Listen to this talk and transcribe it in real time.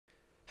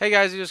Hey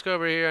guys, you just go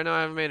over here. I know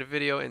I haven't made a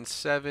video in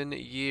 7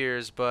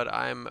 years, but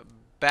I'm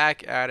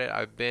back at it.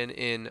 I've been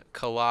in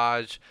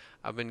collage.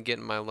 I've been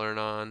getting my learn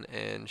on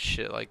and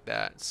shit like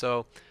that.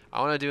 So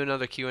I want to do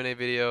another Q&A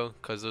video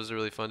because those are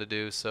really fun to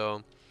do.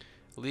 So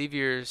leave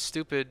your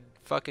stupid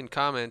fucking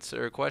comments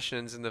or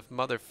questions in the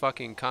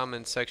motherfucking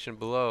comments section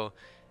below,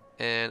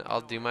 and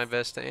I'll do my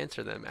best to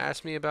answer them.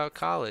 Ask me about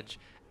college.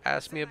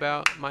 Ask me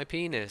about my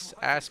penis.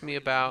 Ask me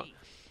about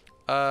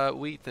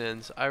wheat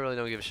thins. I really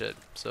don't give a shit.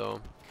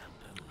 So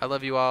I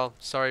love you all.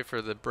 Sorry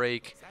for the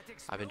break.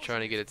 I've been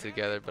trying to get it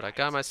together, but I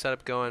got my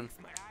setup going.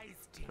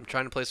 I'm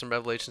trying to play some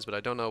Revelations, but I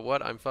don't know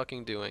what I'm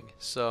fucking doing.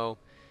 So,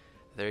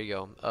 there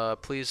you go.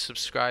 Please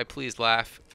subscribe. Please laugh.